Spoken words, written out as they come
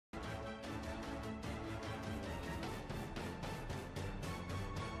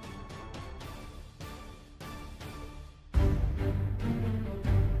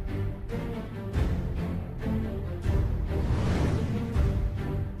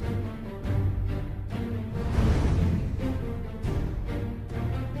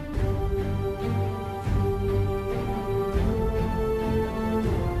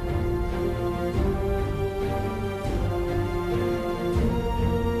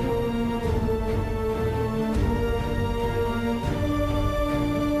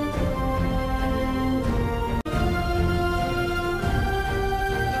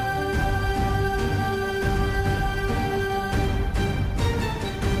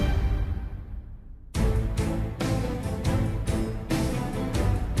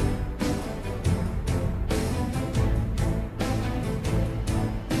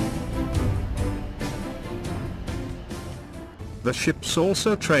The ships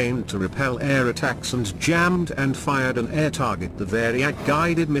also trained to repel air attacks and jammed and fired an air target. The Varyag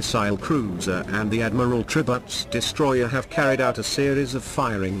guided missile cruiser and the Admiral Tribut's destroyer have carried out a series of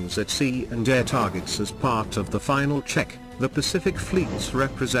firings at sea and air targets as part of the final check, the Pacific Fleet's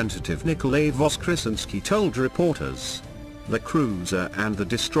representative Nikolai Voskresenski told reporters. The cruiser and the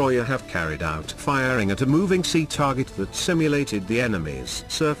destroyer have carried out firing at a moving sea target that simulated the enemy's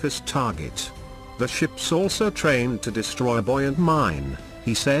surface target. The ships also trained to destroy a buoyant mine,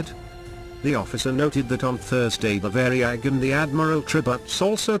 he said. The officer noted that on Thursday the Varyag and the Admiral Tributs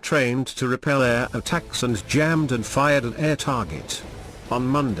also trained to repel air attacks and jammed and fired an air target. On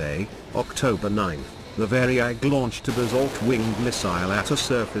Monday, October 9, the Varyag launched a basalt-winged missile at a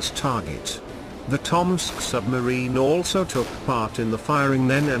surface target. The Tomsk submarine also took part in the firing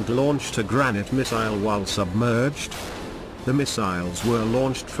then and launched a granite missile while submerged. The missiles were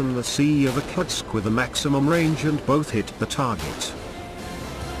launched from the Sea of Okhotsk with a maximum range and both hit the target.